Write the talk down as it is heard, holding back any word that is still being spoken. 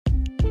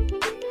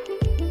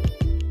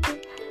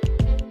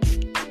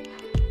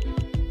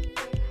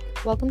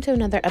Welcome to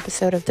another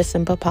episode of the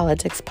Simple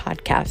Politics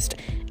Podcast.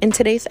 In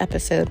today's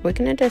episode, we're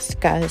going to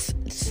discuss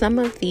some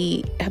of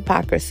the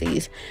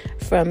hypocrisies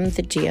from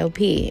the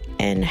GOP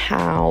and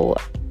how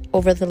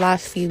over the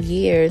last few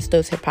years,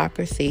 those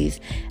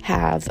hypocrisies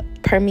have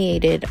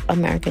permeated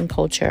American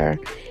culture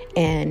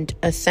and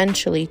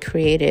essentially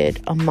created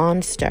a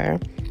monster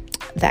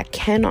that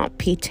cannot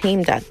be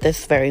tamed at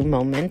this very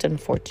moment,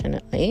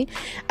 unfortunately,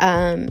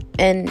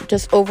 and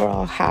just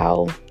overall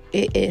how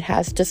it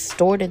has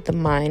distorted the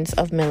minds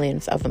of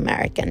millions of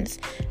Americans.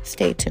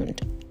 Stay tuned.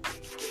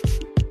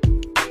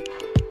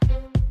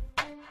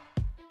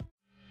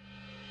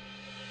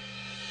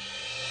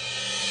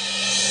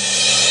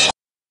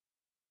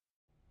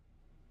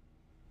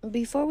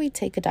 Before we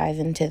take a dive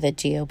into the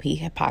GOP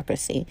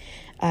hypocrisy,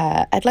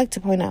 I'd like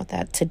to point out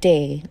that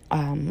today,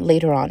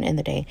 later on in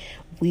the day,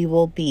 we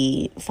will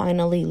be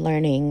finally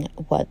learning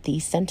what the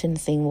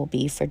sentencing will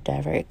be for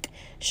Derek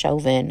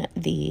Chauvin,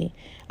 the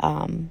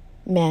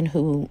man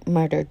who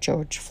murdered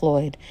George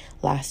Floyd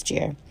last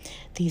year.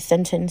 The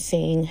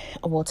sentencing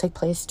will take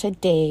place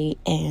today,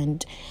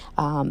 and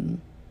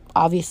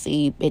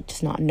obviously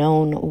it's not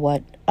known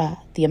what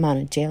the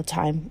amount of jail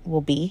time will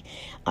be,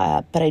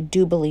 but I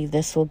do believe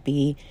this will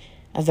be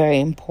a very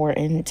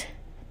important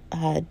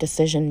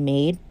decision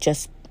made,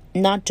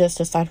 not just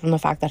aside from the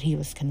fact that he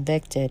was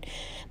convicted,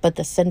 but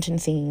the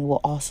sentencing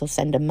will also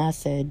send a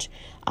message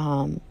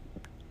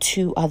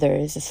to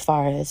others as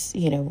far as,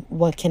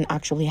 what can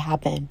actually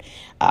happen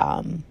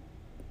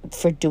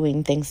for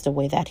doing things the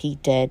way that he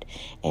did.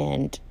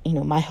 And,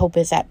 my hope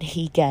is that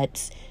he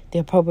gets the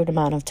appropriate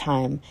amount of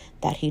time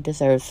that he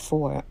deserves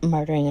for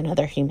murdering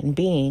another human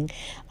being.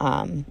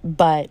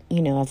 But,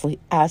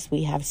 as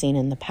we have seen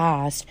in the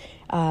past,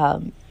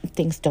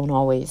 things don't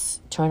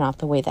always turn out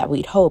the way that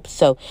we'd hope.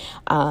 So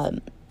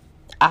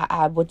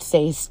I would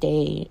say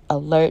stay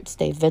alert,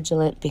 stay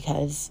vigilant,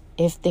 because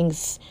if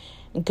things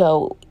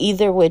go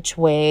either which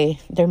way,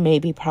 there may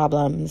be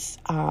problems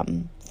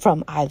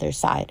from either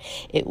side.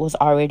 It was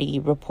already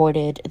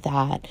reported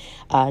that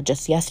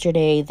just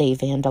yesterday they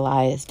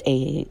vandalized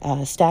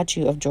a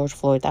statue of George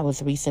Floyd that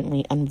was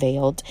recently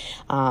unveiled,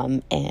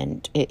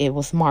 and it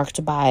was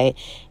marked by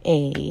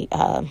a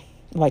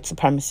white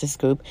supremacist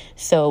group.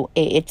 So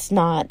it's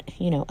not,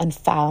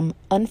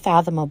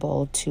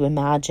 unfathomable to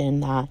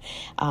imagine that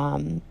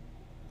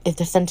if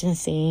the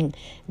sentencing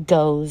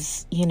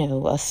goes,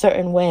 a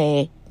certain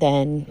way,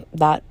 then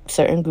that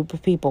certain group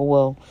of people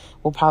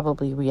will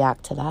probably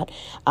react to that.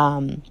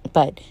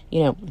 But,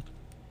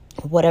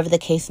 whatever the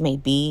case may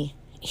be,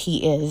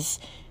 he is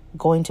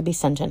going to be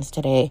sentenced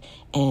today,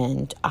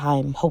 and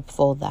I'm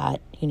hopeful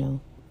that,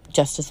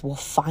 justice will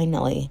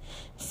finally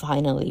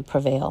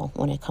prevail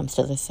when it comes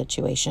to this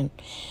situation.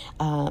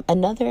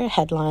 Another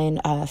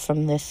headline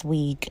from this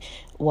week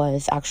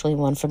was actually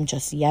one from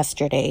just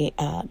yesterday.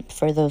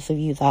 For those of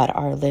you that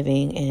are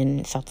living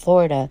in South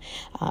Florida,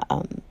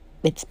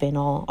 it's been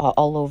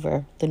all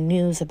over the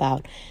news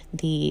about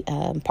the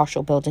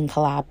partial building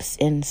collapse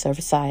in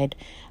Surfside.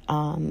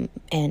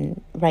 And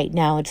right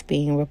now it's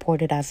being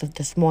reported as of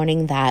this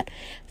morning that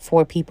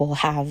 4 people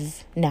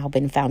have now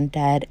been found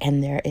dead,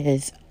 and there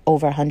is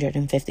over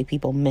 150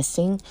 people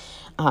missing.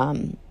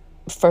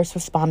 First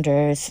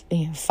responders,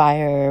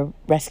 fire,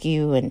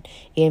 rescue, and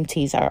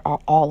EMTs are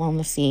all on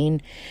the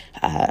scene,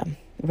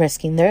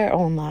 risking their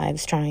own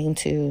lives, trying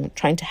to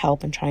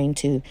help and trying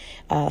to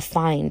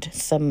find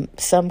some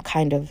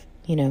kind of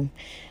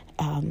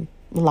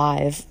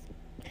live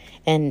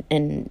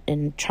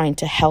and trying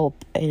to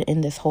help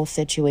in this whole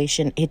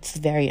situation. It's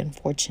very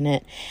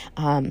unfortunate.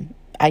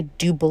 I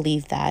do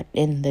believe that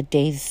in the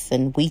days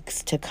and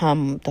weeks to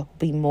come, there'll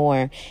be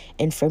more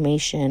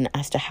information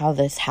as to how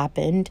this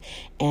happened.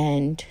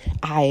 And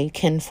I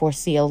can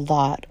foresee a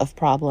lot of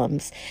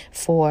problems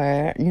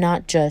for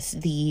not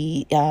just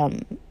the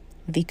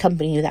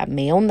company that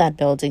may own that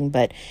building,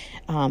 but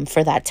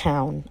for that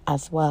town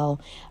as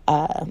well.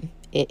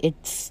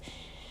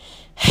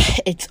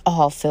 It's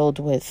all filled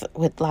with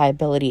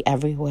liability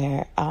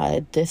everywhere.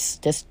 This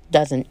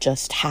doesn't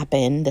just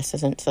happen. This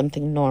isn't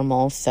something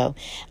normal. So,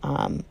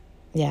 I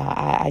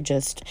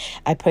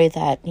pray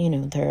that,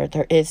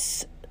 there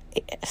is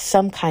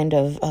some kind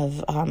of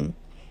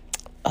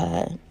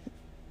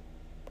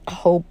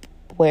hope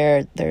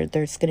where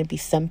there's going to be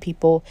some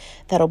people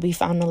that'll be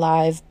found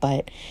alive.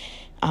 But,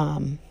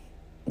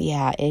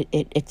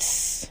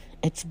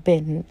 it's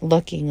been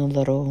looking a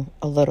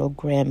little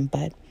grim,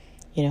 but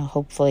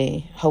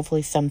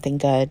hopefully something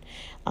good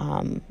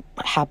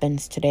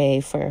happens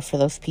today for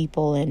those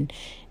people and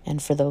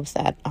for those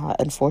that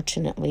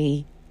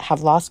unfortunately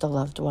have lost a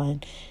loved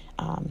one.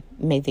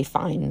 May they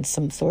find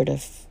some sort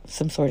of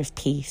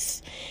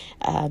peace.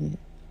 And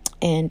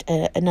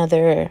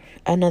another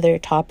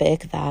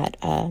topic that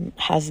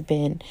has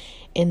been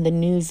in the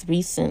news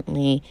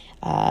recently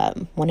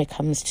when it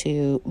comes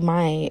to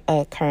my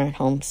current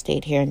home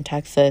state here in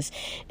Texas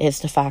is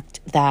the fact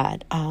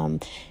that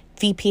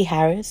VP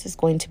Harris is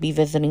going to be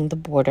visiting the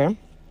border.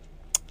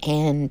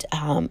 And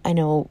I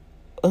know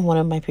in one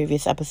of my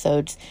previous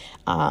episodes,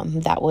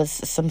 that was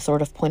some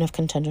sort of point of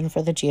contention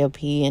for the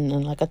GOP and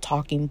like a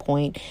talking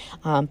point.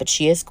 But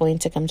she is going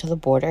to come to the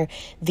border.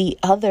 The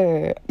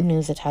other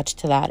news attached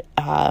to that,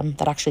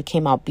 that actually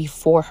came out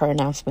before her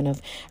announcement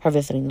of her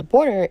visiting the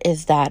border,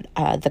 is that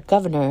the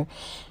governor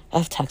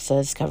of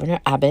Texas,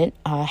 Governor Abbott,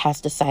 has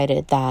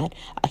decided that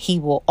he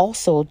will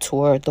also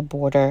tour the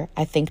border,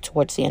 I think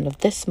towards the end of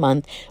this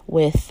month,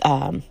 with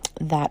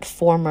that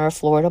former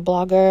Florida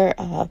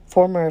blogger,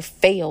 former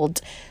failed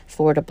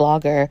Florida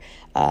blogger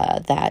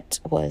that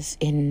was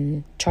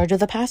in charge of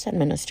the past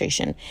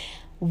administration.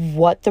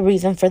 What the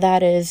reason for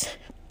that is,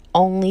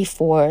 only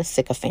for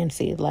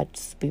sycophancy.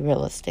 Let's be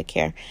realistic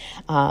here.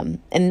 And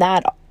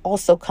that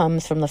also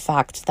comes from the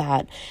fact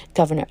that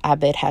Governor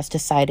Abbott has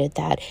decided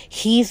that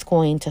he's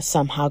going to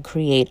somehow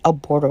create a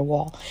border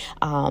wall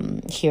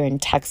here in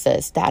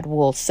Texas that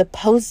will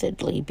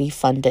supposedly be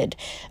funded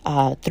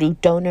through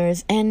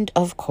donors and,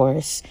 of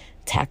course,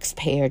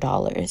 taxpayer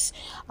dollars.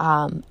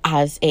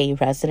 As a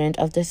resident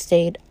of the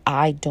state,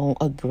 I don't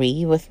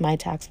agree with my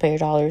taxpayer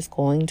dollars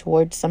going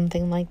towards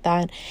something like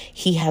that.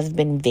 He has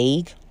been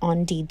vague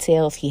on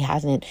details. He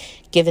hasn't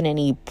given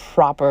any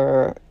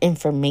proper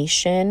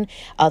information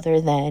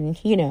other than,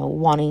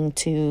 wanting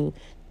to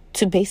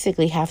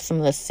basically have some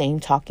of the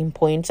same talking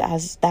points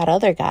as that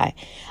other guy.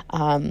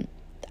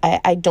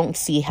 I don't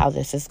see how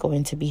this is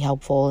going to be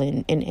helpful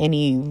in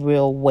any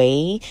real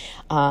way.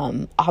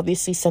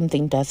 Obviously,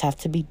 something does have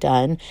to be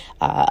done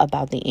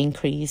about the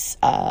increase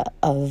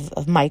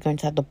of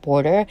migrants at the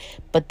border,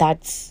 but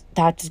that's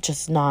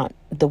just not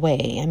the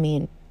way. I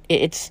mean,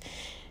 it's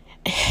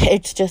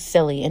just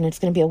silly, and it's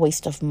going to be a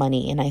waste of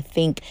money. And I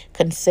think,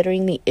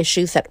 considering the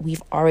issues that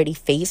we've already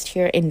faced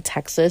here in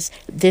Texas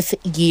this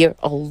year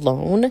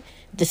alone,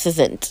 this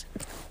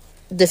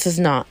is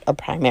not a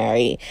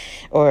primary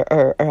or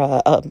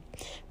a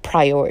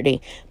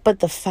priority. But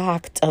the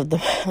fact of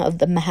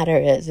the matter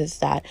is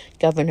that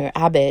Governor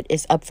Abbott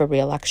is up for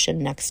re-election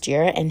next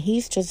year, and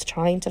he's just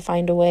trying to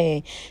find a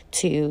way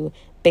to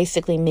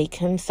basically make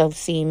himself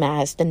seem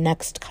as the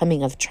next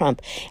coming of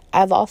Trump.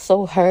 I've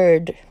also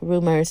heard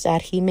rumors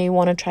that he may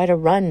want to try to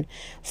run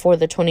for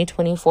the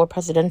 2024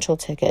 presidential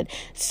ticket.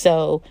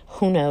 So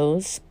who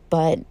knows?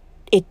 But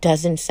it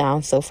doesn't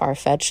sound so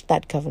far-fetched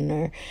that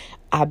Governor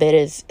Abbott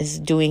is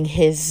doing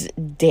his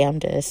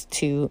damnedest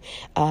to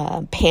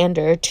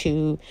pander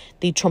to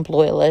the Trump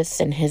loyalists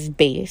and his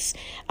base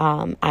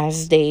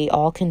as they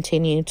all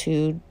continue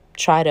to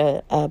try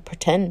to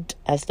pretend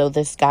as though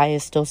this guy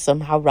is still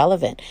somehow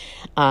relevant.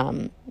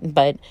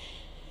 But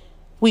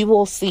we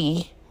will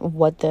see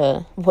what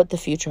the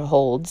future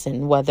holds,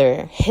 and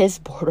whether his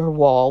border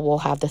wall will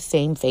have the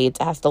same fate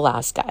as the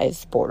last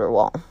guy's border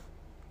wall.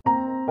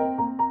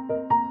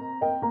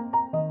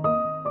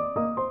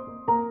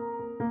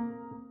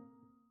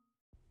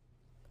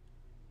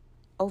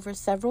 Over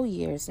several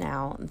years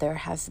now, there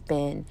has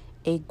been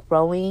a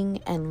growing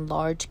and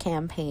large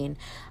campaign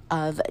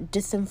of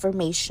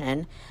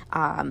disinformation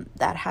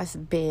that has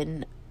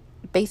been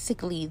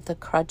basically the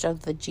crutch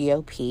of the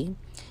GOP,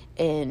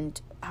 and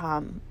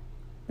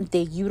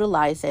they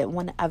utilize it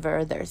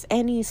whenever there's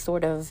any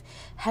sort of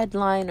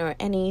headline or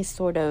any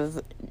sort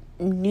of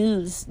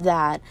news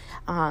that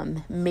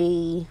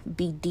may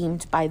be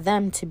deemed by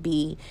them to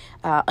be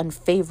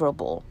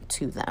unfavorable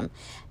to them.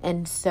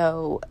 And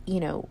so,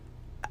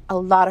 a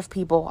lot of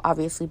people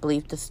obviously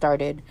believe this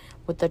started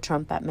with the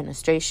Trump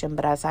administration,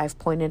 but as I've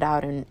pointed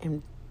out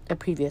in a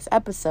previous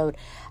episode,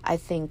 I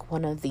think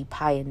one of the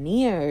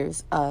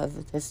pioneers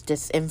of this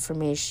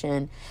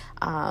disinformation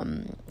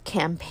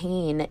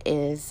campaign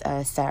is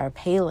Sarah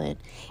Palin,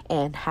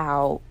 and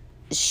how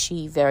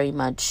she very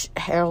much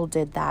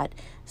heralded that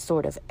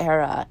sort of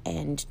era,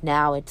 and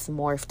now it's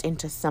morphed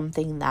into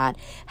something that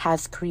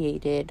has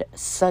created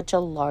such a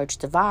large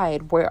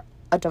divide, where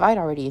a divide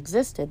already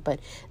existed, but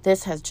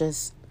this has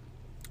just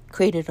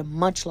created a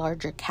much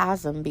larger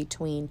chasm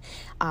between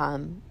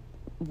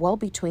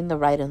the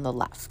right and the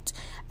left.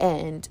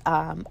 And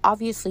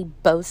obviously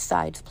both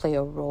sides play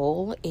a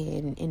role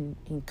in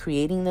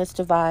creating this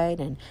divide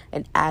and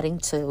adding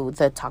to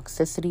the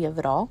toxicity of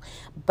it all.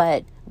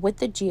 But with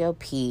the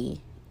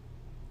GOP,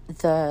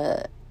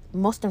 the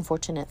most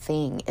unfortunate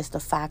thing is the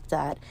fact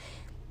that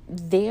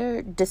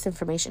their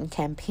disinformation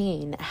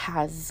campaign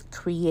has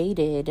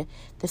created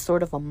this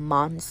sort of a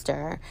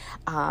monster,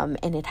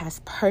 and it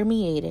has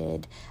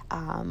permeated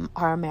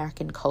our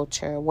American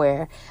culture,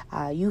 where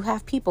you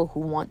have people who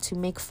want to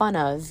make fun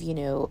of,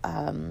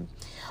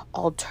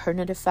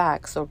 alternative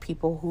facts, or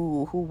people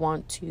who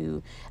want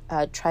to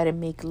try to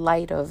make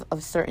light of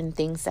certain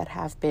things that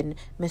have been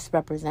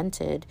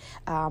misrepresented.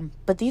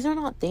 But these are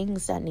not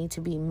things that need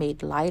to be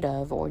made light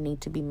of, or need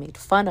to be made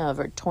fun of,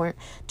 or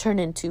turn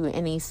into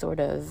any sort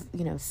of,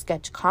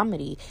 sketch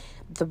comedy.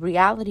 The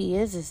reality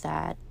is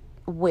that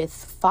with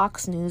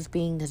Fox News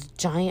being this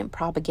giant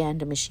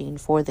propaganda machine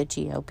for the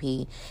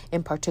GOP,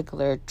 in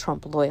particular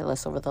Trump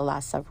loyalists, over the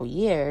last several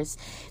years,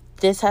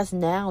 this has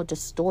now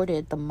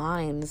distorted the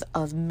minds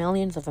of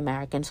millions of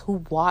Americans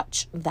who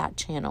watch that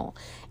channel.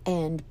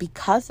 And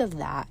because of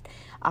that,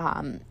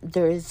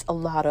 there is a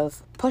lot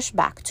of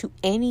pushback to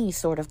any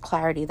sort of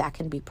clarity that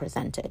can be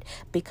presented,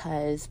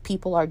 because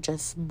people are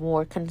just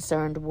more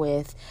concerned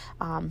with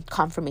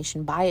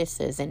confirmation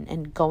biases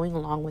and going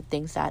along with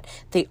things that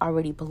they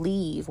already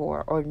believe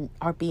or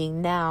are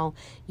being now,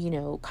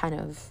 kind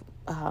of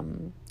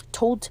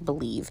told to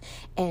believe.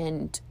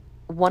 And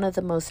one of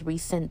the most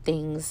recent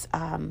things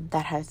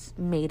that has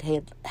made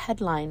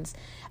headlines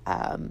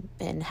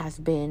and has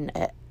been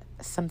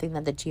something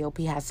that the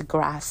GOP has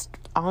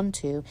grasped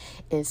onto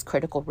is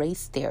critical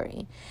race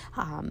theory.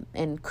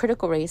 And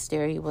critical race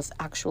theory was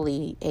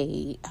actually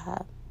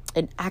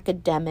an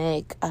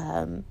academic,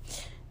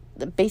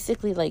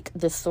 basically like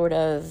this sort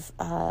of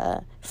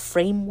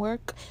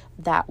framework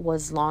that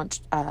was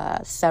launched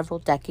several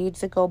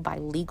decades ago by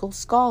legal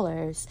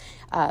scholars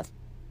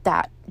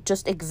that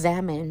just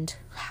examined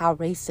how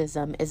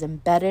racism is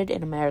embedded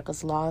in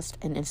America's laws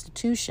and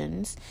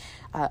institutions,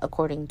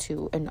 according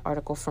to an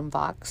article from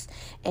Vox.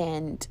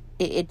 And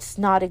it's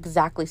not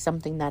exactly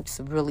something that's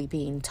really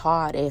being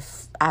taught,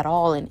 if at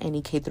all, in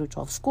any K through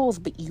 12 schools,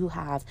 but you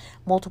have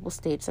multiple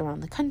states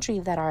around the country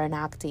that are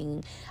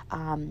enacting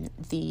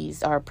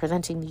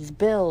presenting these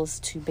bills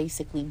to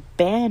basically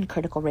ban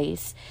critical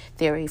race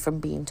theory from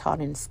being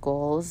taught in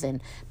schools,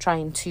 and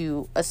trying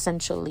to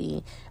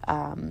essentially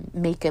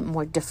make it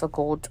more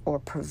difficult or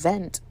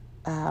prevent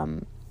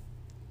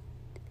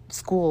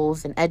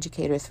schools and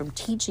educators from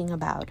teaching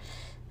about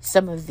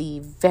some of the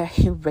very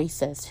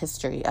racist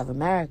history of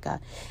America.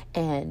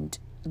 And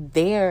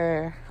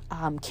their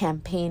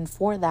campaign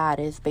for that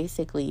is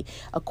basically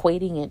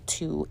equating it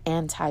to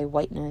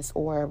anti-whiteness,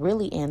 or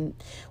really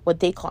what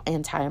they call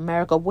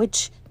anti-America,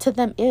 which to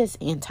them is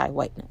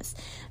anti-whiteness.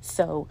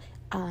 So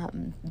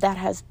that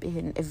has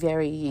been a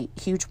very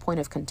huge point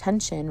of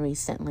contention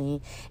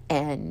recently,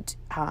 and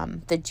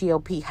the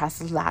GOP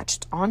has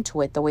latched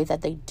onto it the way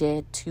that they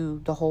did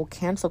to the whole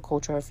cancel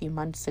culture a few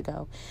months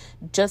ago,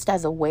 just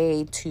as a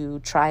way to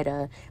try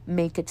to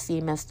make it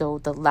seem as though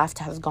the left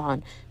has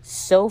gone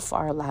so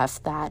far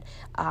left that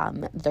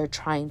they're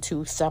trying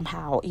to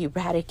somehow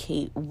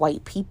eradicate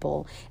white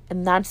people,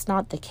 and that's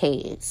not the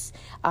case.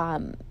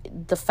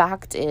 The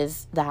fact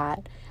is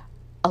that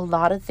a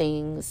lot of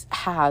things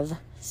have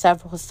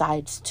several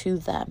sides to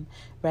them,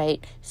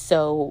 right?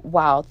 So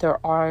while there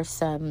are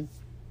some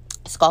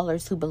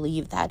scholars who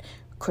believe that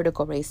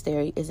critical race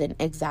theory isn't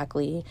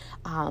exactly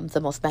the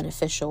most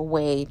beneficial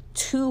way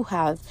to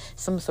have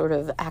some sort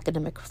of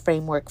academic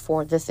framework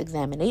for this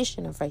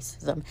examination of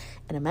racism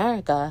in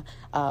America,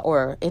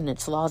 or in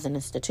its laws and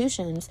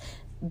institutions,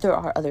 there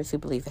are others who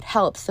believe it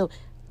helps. So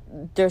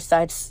there's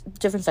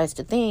different sides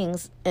to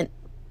things,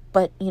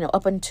 but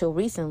up until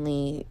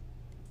recently,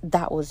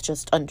 that was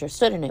just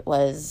understood and it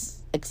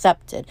was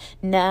accepted.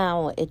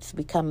 Now it's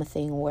become a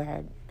thing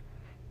where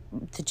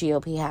the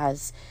GOP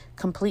has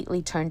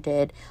completely turned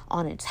it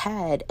on its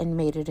head and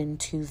made it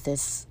into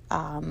this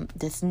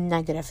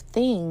negative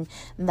thing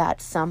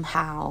that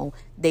somehow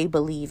they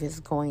believe is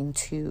going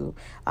to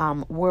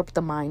warp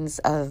the minds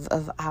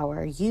of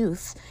our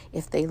youth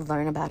if they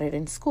learn about it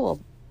in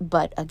school.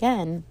 But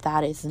again,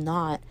 that is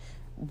not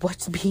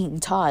what's being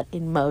taught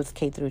in most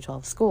K through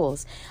 12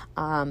 schools.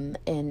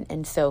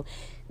 And so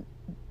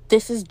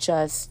this is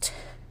just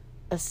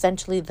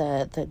essentially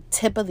the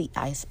tip of the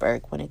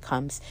iceberg when it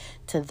comes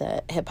to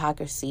the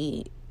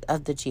hypocrisy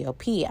of the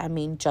GOP. I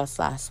mean, just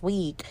last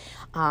week,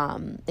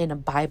 in a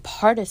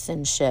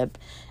bipartisanship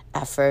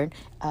effort,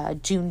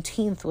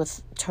 Juneteenth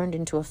was turned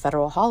into a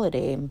federal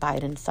holiday, and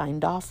Biden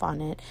signed off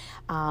on it,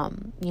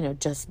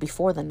 just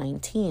before the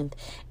 19th.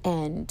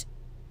 And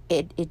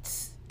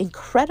it's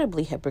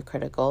incredibly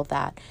hypocritical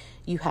that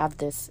you have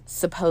this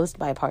supposed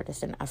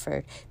bipartisan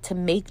effort to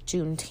make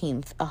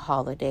Juneteenth a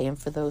holiday. And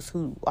for those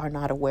who are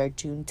not aware,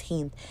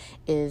 Juneteenth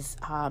is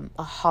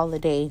a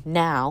holiday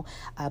now,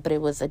 but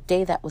it was a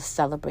day that was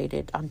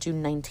celebrated on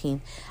June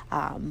 19th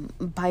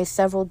by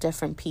several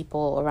different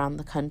people around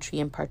the country,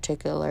 in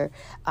particular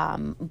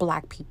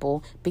Black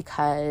people,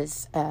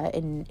 because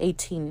in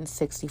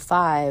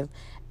 1865,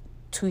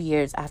 2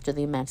 years after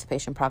the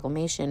Emancipation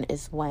Proclamation,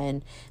 is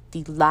when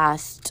the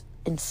last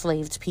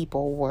enslaved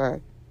people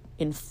were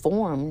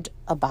informed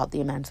about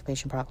the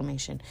Emancipation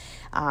Proclamation.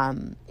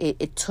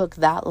 It took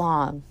that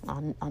long,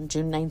 on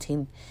June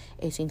 19,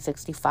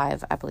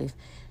 1865, I believe,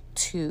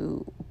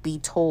 to be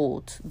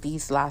told,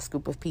 these last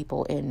group of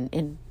people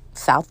in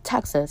South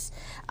Texas,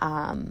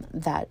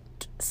 that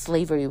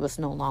slavery was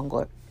no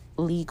longer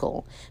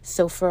legal.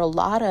 So for a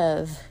lot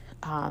of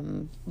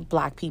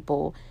Black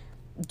people,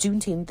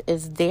 Juneteenth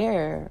is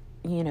their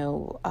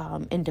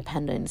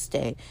Independence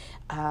Day.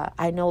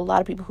 I know a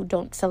lot of people who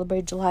don't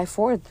celebrate July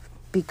 4th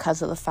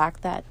because of the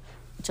fact that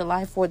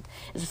July 4th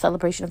is a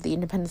celebration of the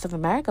independence of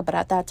America, but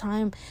at that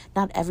time,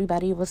 not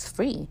everybody was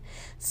free.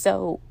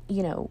 So,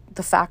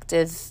 the fact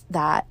is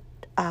that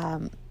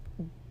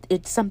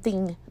it's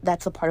something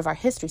that's a part of our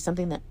history,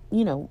 something that,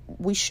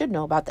 we should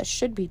know about, that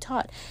should be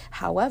taught.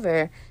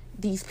 However,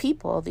 these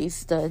people, the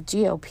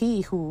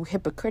GOP, who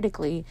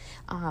hypocritically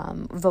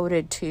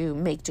voted to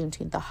make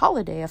Juneteenth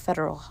a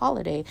federal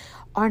holiday,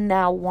 are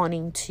now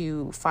wanting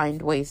to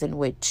find ways in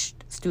which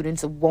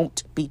students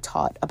won't be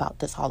taught about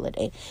this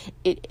holiday.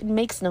 It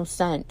makes no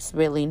sense,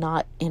 really,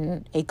 not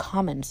in a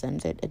common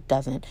sense. It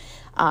doesn't.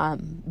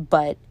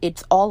 But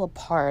it's all a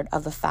part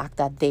of the fact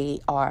that they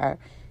are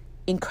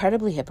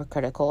incredibly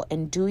hypocritical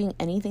and doing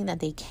anything that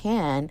they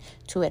can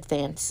to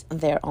advance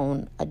their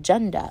own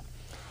agenda.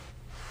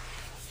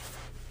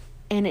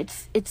 And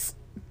it's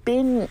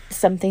been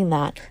something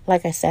that,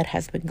 like I said,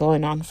 has been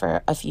going on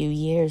for a few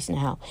years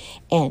now.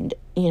 And,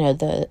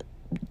 the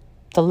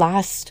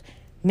last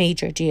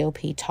major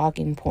GOP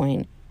talking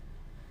point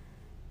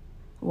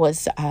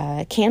was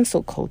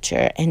cancel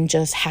culture, and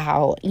just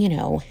how,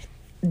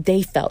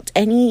 they felt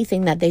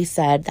anything that they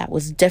said that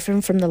was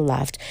different from the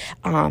left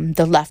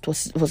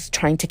was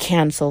trying to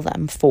cancel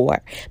them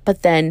for.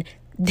 But then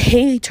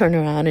they turn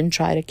around and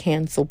try to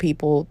cancel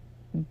people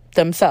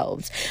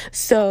themselves.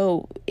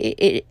 So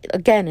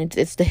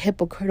it's the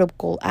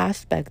hypocritical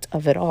aspect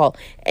of it all.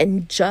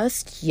 And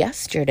just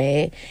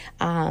yesterday,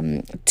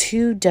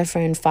 2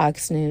 different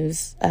Fox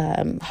News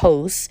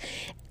hosts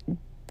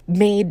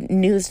made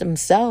news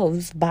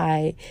themselves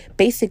by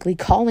basically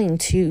calling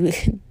to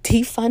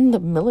defund the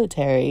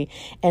military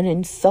and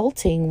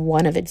insulting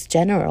one of its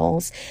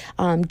generals,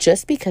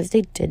 just because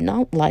they did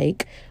not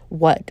like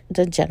what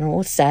the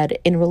general said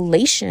in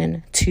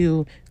relation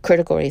to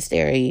critical race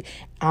theory,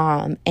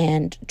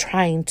 and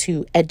trying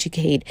to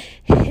educate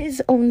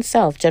his own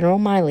self. General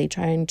Miley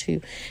trying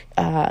to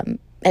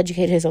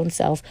educate his own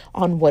self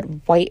on what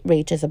white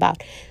rage is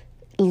about.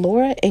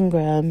 Laura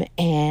Ingraham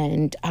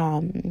and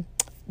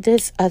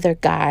this other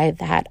guy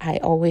that I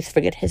always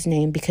forget his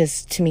name,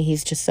 because to me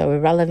he's just so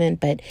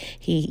irrelevant, but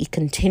he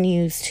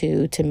continues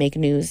to make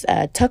news.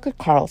 Tucker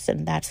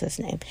Carlson, that's his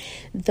name.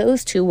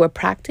 Those 2 were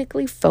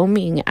practically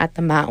foaming at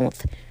the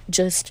mouth,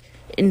 just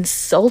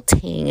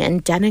insulting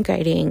and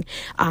denigrating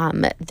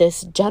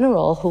this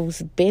general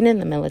who's been in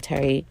the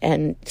military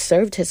and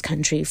served his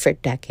country for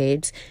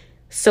decades,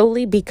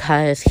 solely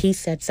because he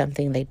said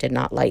something they did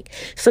not like.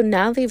 So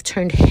now they've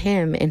turned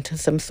him into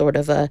some sort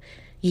of a,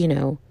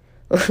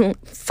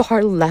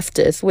 far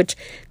leftist, which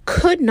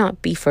could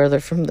not be further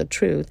from the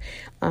truth.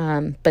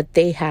 But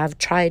they have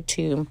tried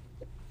to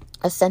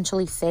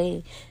essentially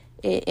say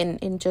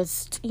in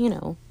just,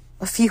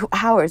 a few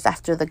hours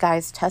after the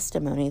guy's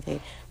testimony,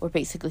 they were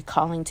basically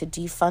calling to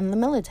defund the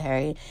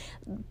military.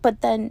 But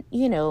then,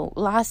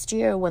 last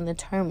year when the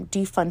term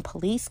defund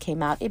police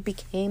came out, it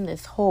became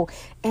this whole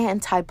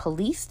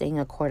anti-police thing,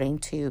 according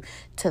to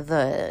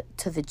the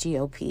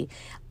GOP.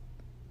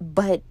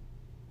 But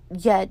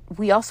yet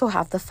we also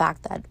have the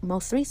fact that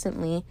most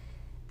recently,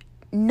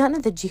 none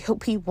of the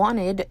GOP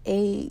wanted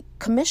a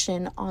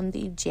commission on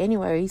the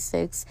January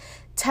 6th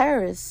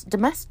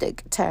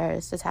domestic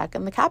terrorist attack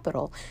in the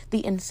Capitol, the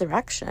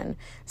insurrection.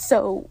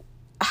 So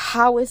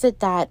how is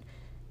it that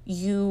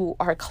you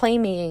are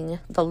claiming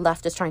the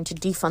left is trying to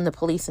defund the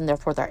police and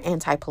therefore they're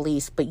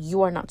anti-police, but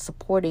you are not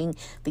supporting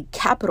the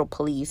Capitol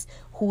Police,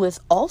 who is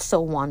also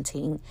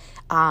wanting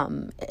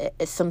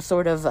some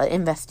sort of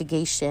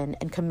investigation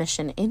and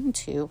commission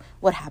into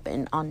what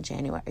happened on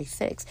January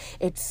 6th?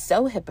 It's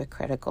so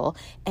hypocritical.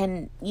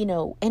 And,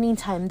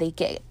 anytime they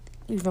get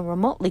even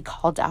remotely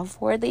called out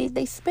for it,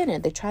 they spin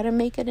it. They try to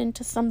make it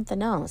into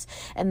something else.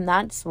 And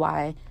that's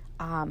why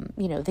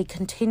they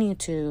continue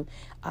to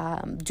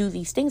do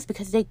these things,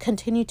 because they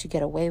continue to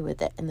get away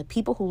with it. And the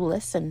people who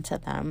listen to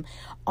them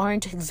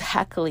aren't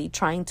exactly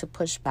trying to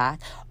push back,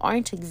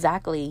 aren't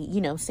exactly,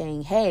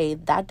 saying, hey,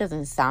 that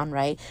doesn't sound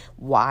right.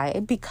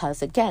 Why?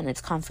 Because, again, it's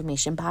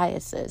confirmation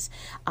biases,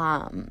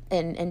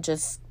 and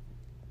just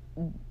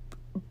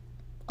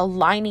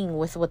aligning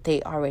with what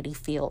they already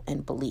feel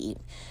and believe.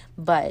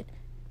 But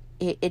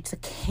it's a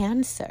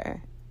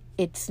cancer.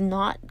 It's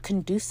not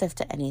conducive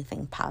to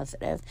anything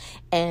positive.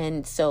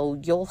 And so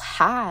you'll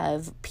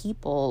have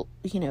people,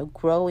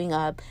 growing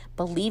up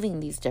believing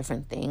these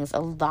different things, a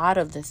lot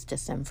of this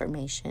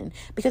disinformation,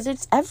 because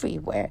it's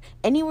everywhere.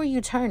 Anywhere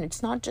you turn,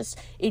 it's not just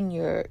in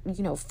your,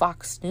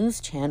 Fox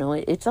News channel.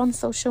 It's on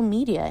social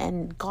media,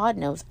 and God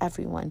knows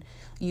everyone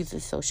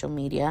uses social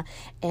media,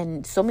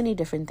 and so many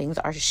different things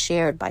are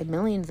shared by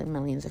millions and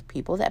millions of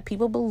people that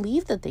people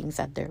believe the things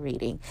that they're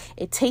reading.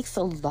 It takes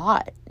a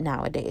lot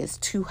nowadays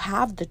to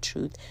have the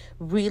truth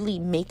really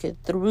make it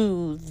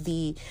through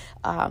the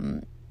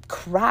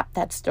crap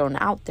that's thrown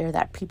out there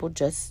that people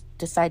just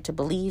decide to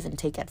believe and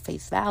take at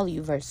face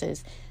value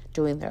versus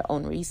doing their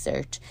own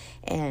research.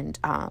 And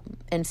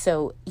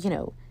so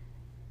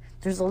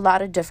there's a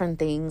lot of different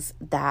things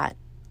that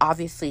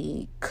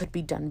obviously could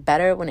be done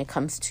better when it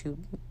comes to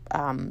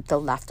the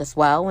left as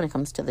well, when it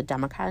comes to the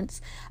Democrats.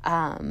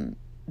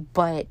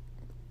 But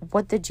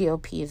what the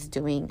GOP is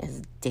doing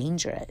is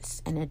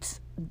dangerous, and it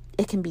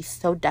can be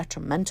so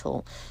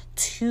detrimental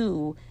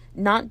to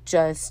not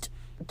just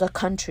the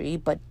country,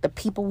 but the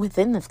people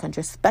within this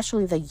country,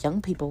 especially the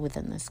young people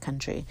within this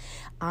country,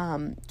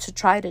 to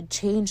try to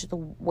change the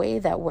way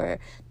that we're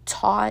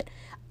taught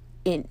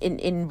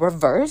in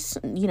reverse,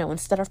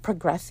 instead of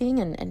progressing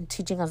and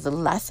teaching us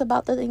less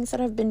about the things that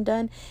have been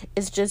done,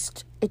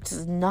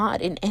 it's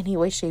not in any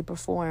way, shape, or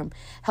form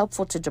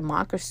helpful to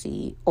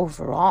democracy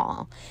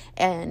overall.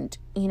 And,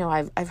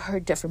 I've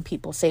heard different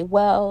people say,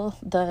 well,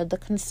 the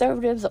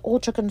conservatives, the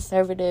ultra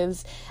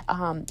conservatives,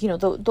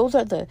 those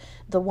are the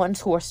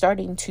ones who are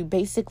starting to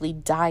basically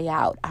die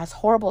out. As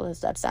horrible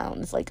as that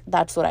sounds, like,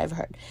 that's what I've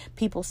heard.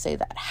 People say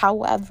that.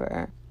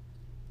 However,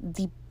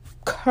 the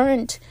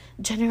current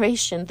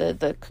generation,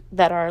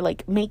 that are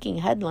like making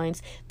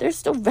headlines, they're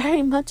still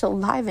very much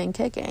alive and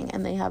kicking,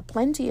 and they have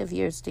plenty of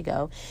years to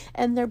go,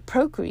 and they're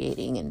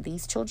procreating, and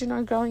these children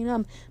are growing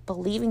up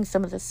believing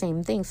some of the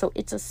same things. So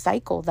it's a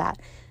cycle that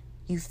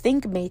you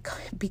think may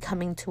be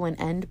coming to an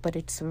end, but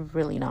it's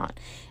really not.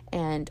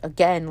 And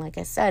again, like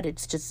I said,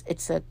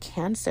 it's a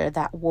cancer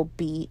that will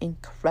be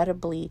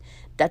incredibly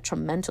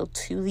detrimental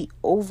to the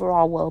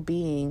overall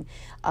well-being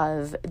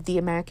of the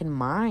American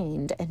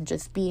mind, and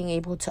just being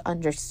able to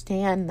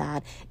understand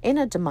that in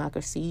a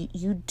democracy,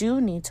 you do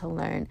need to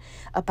learn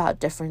about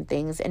different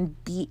things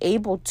and be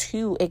able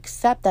to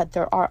accept that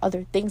there are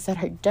other things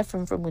that are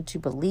different from what you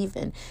believe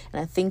in.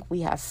 And I think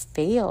we have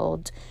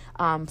failed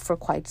for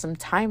quite some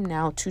time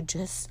now to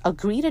just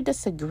agree to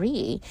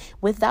disagree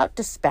without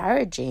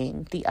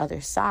disparaging the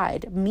other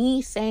side.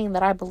 Me saying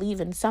that I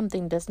believe in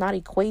something does not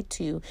equate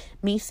to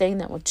me saying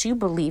that what you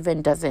believe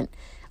in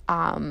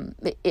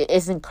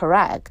isn't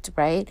correct,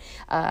 right?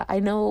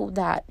 I know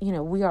that,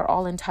 we are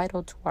all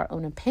entitled to our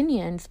own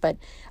opinions, but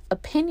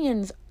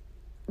opinions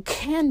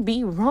can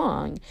be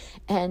wrong,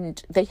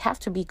 and they have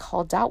to be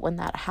called out when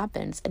that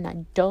happens. And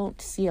I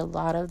don't see a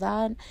lot of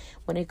that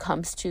when it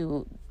comes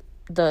to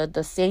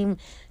the same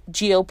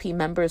GOP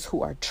members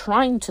who are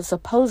trying to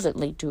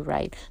supposedly do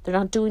right. They're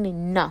not doing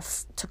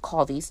enough to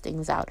call these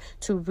things out,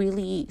 to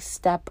really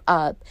step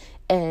up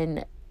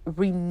and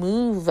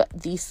remove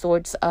these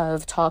sorts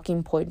of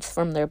talking points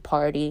from their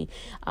party,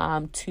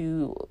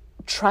 to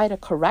try to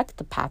correct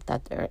the path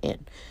that they're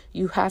in.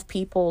 You have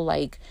people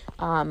like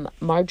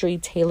Marjorie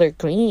Taylor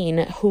Greene,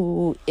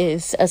 who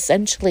is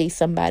essentially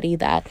somebody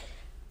that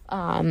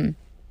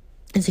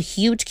is a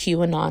huge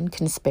QAnon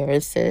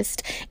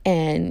conspiracist,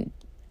 and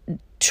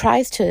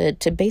tries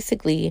to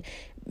basically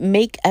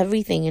make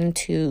everything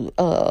into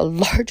a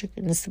larger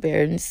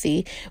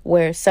conspiracy,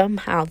 where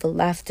somehow the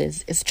left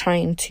is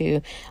trying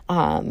to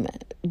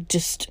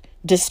just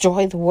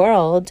destroy the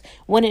world,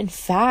 when in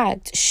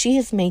fact she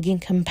is making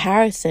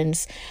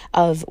comparisons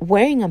of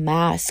wearing a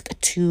mask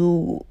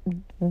to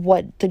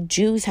what the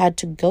Jews had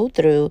to go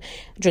through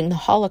during the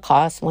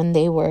Holocaust, when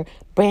they were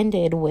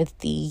branded with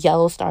the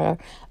yellow Star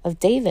of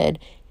David.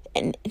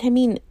 And I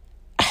mean,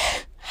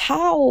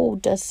 how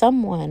does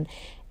someone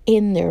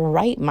in their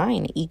right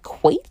mind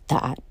equate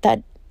that?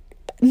 That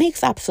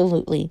makes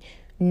absolutely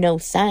no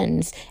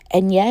sense.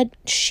 And yet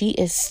she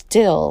is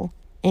still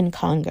in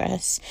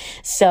Congress.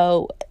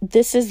 So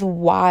this is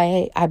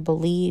why I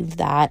believe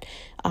that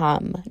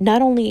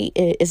not only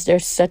is there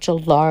such a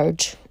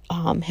large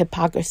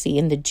hypocrisy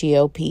in the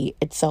GOP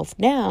itself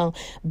now,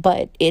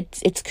 but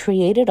it's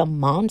created a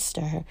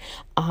monster,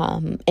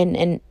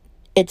 and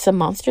it's a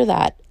monster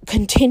that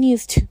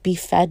continues to be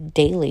fed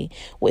daily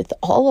with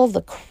all of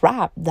the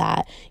crap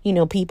that,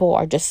 people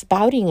are just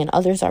spouting and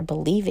others are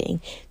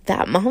believing.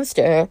 That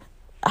monster,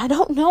 I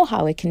don't know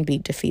how it can be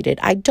defeated.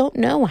 I don't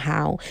know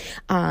how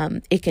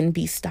it can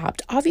be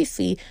stopped.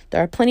 Obviously,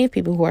 there are plenty of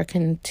people who are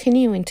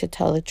continuing to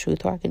tell the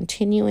truth, who are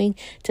continuing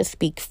to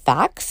speak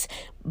facts,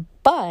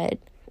 but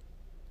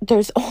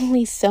there's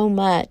only so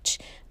much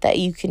that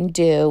you can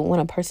do when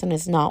a person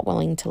is not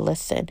willing to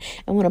listen,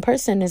 and when a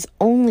person is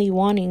only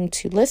wanting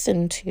to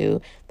listen to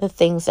the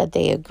things that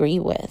they agree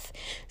with.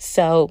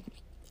 So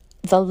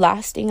the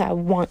last thing I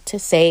want to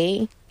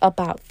say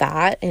about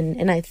that,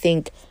 and I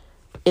think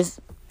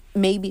is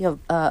maybe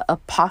a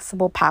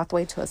possible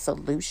pathway to a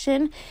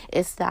solution,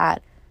 is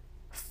that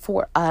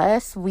for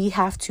us, we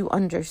have to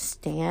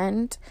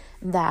understand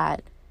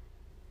that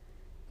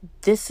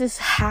this is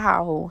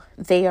how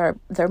their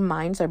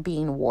minds are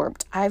being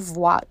warped. I've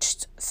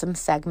watched some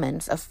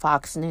segments of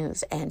Fox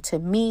News, and to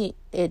me,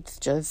 it's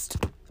just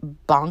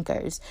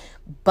bonkers.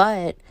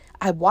 But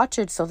I watch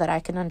it so that I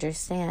can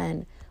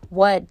understand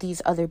what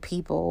these other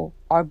people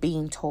are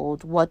being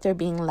told, what they're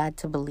being led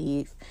to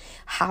believe,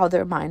 how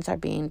their minds are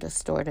being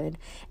distorted.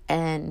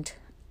 And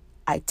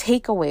I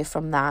take away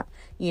from that,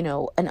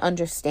 an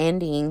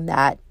understanding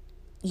that,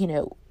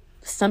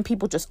 some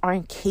people just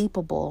aren't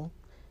capable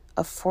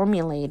of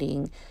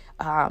formulating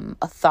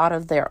a thought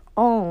of their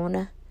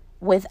own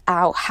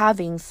without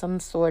having some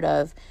sort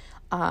of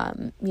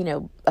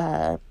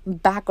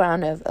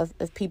background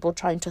of people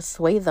trying to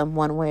sway them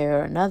one way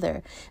or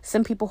another.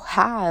 Some people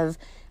have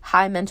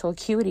high mental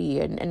acuity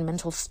and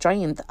mental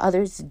strength.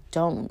 Others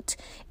don't.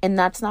 And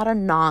that's not a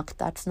knock.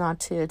 That's not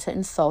to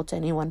insult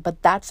anyone,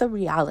 but that's a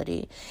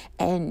reality.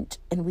 And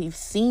we've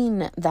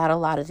seen that a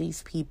lot of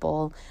these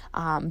people,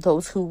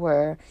 those who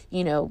were,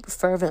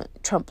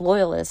 fervent Trump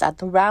loyalists at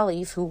the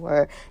rallies, who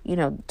were,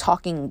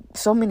 talking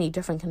so many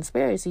different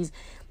conspiracies,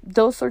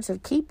 those sorts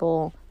of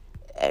people,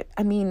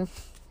 I mean,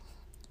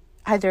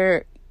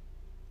 either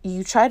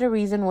you try to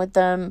reason with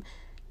them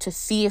to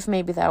see if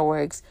maybe that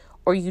works,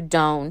 or you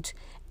don't,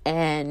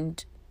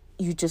 and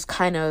you just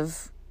kind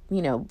of,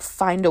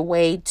 find a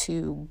way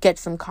to get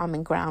some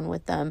common ground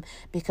with them.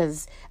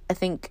 Because I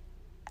think,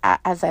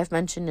 as I've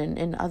mentioned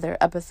in other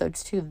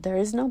episodes too, there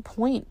is no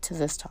point to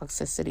this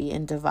toxicity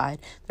and divide.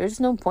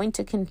 There's no point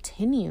to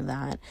continue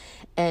that.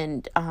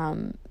 And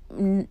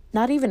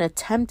not even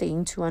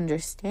attempting to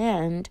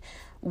understand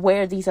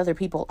where these other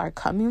people are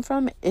coming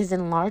from is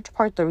in large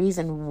part the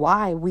reason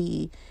why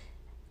we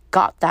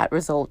got that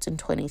result in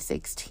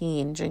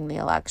 2016 during the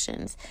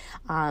elections,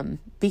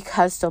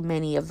 because so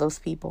many of those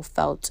people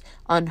felt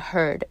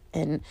unheard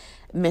and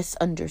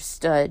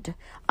misunderstood,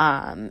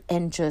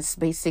 and just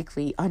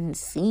basically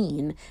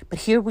unseen. But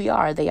here we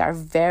are, they are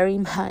very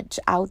much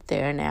out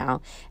there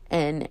now,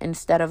 and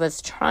instead of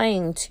us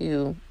trying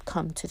to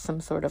come to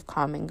some sort of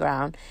common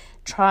ground,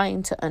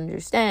 trying to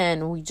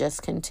understand, we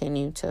just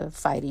continue to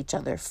fight each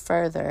other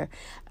further.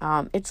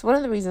 It's one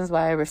of the reasons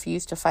why I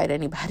refuse to fight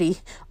anybody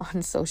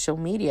on social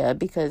media,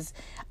 because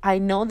I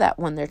know that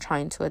when they're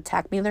trying to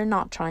attack me, they're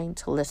not trying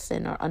to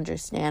listen or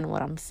understand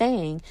what I'm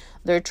saying.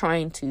 They're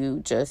trying to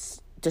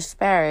just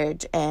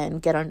disparage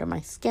and get under my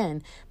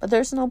skin. But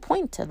there's no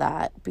point to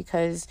that,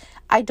 because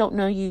I don't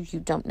know you, you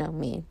don't know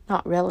me.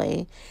 Not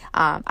really.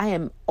 I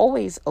am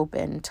always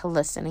open to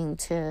listening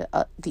to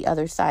the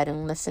other side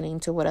and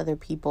listening to what other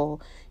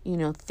people,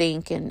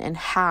 think and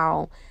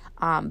how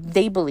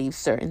they believe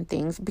certain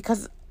things,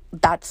 because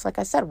that's, like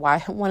I said,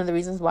 one of the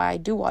reasons why I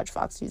do watch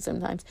Fox News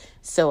sometimes,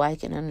 so I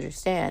can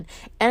understand,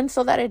 and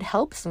so that it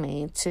helps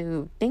me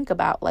to think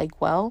about,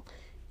 well,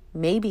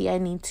 maybe I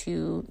need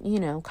to,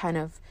 kind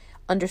of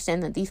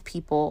understand that these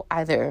people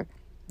either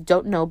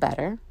don't know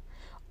better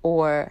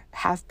or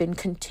have been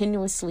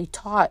continuously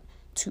taught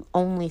to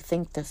only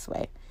think this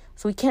way.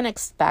 So we can't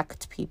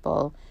expect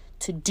people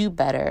to do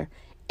better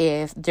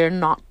if they're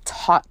not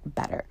taught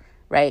better,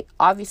 right?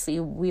 Obviously,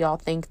 we all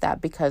think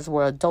that because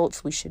we're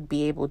adults, we should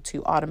be able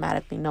to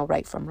automatically know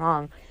right from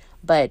wrong.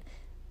 But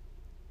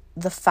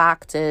the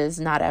fact is,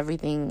 not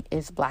everything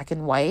is black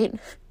and white,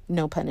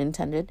 no pun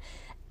intended,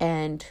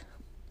 and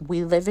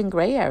we live in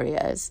gray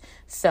areas.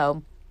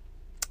 So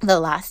the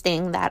last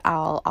thing that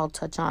I'll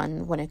touch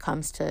on when it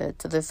comes to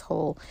this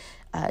whole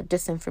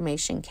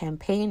disinformation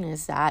campaign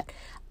is that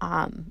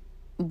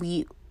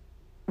we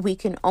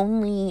can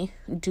only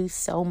do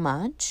so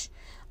much,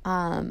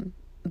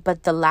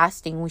 but the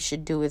last thing we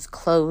should do is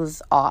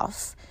close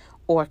off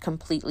or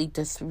completely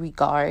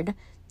disregard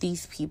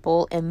these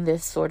people in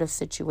this sort of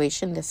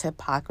situation, this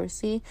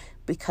hypocrisy,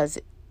 because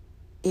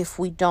if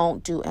we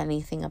don't do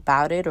anything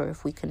about it, or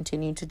if we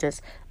continue to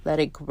just let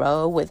it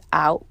grow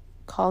without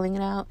calling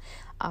it out,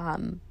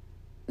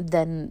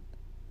 then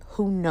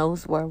who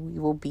knows where we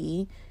will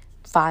be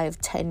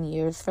 5-10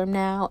 years from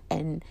now,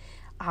 and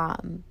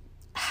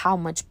how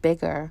much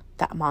bigger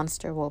that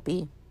monster will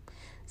be.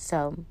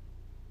 So,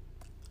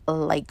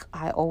 like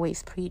I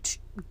always preach,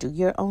 do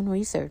your own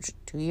research,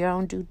 do your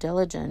own due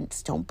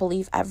diligence. Don't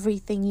believe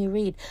everything you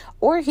read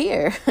or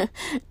hear.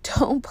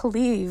 Don't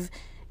believe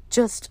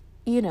just,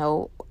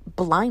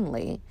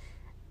 blindly.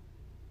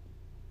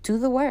 Do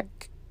the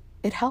work.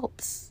 It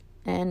helps.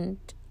 And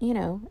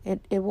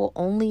it will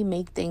only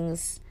make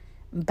things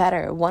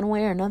better one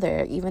way or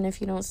another. Even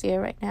if you don't see it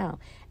right now,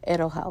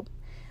 it'll help.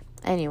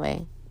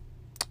 Anyway,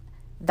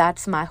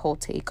 that's my whole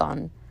take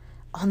on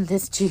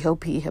this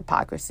GOP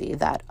hypocrisy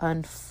that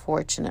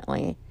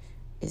unfortunately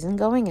isn't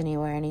going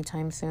anywhere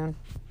anytime soon.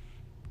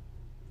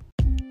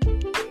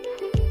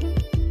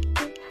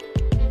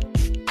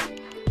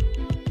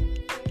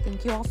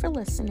 Thank you all for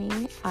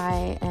listening.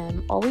 I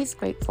am always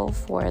grateful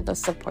for the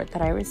support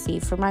that I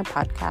receive for my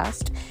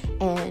podcast,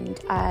 and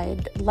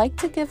I'd like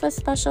to give a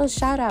special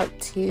shout out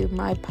to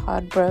my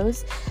pod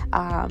bros,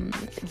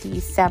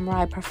 the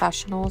Samurai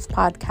Professionals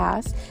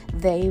podcast.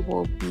 They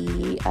will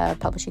be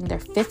publishing their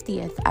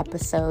 50th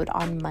episode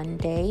on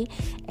Monday,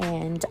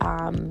 and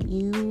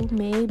you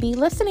may be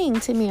listening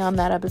to me on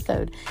that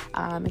episode.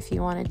 If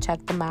you want to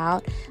check them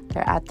out,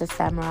 they're at the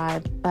Samurai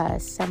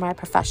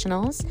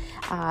Professionals.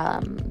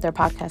 Their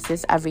podcast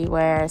is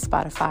everywhere: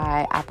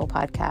 Spotify, Apple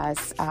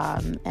Podcasts,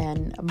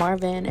 and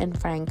Marvin and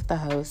Frank, the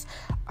hosts,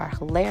 are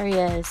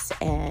hilarious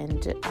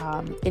and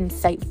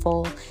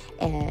insightful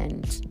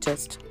and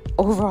just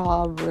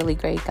overall really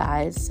great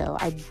guys. So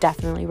I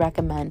definitely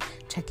recommend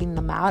checking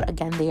them out.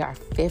 Again, they are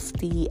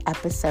 50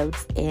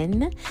 episodes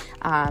in.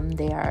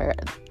 They are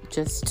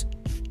just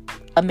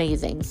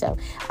amazing. So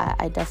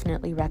I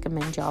definitely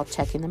recommend y'all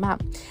checking them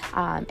out.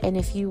 And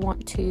if you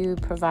want to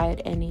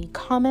provide any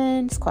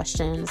comments,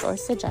 questions, or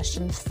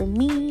suggestions for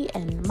me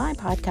and my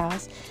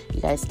podcast,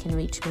 you guys can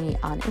reach me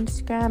on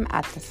Instagram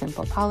at The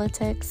Simple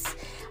Politics,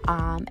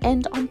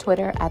 and on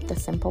Twitter at The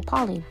Simple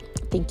Polly.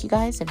 Thank you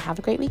guys, and have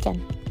a great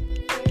weekend.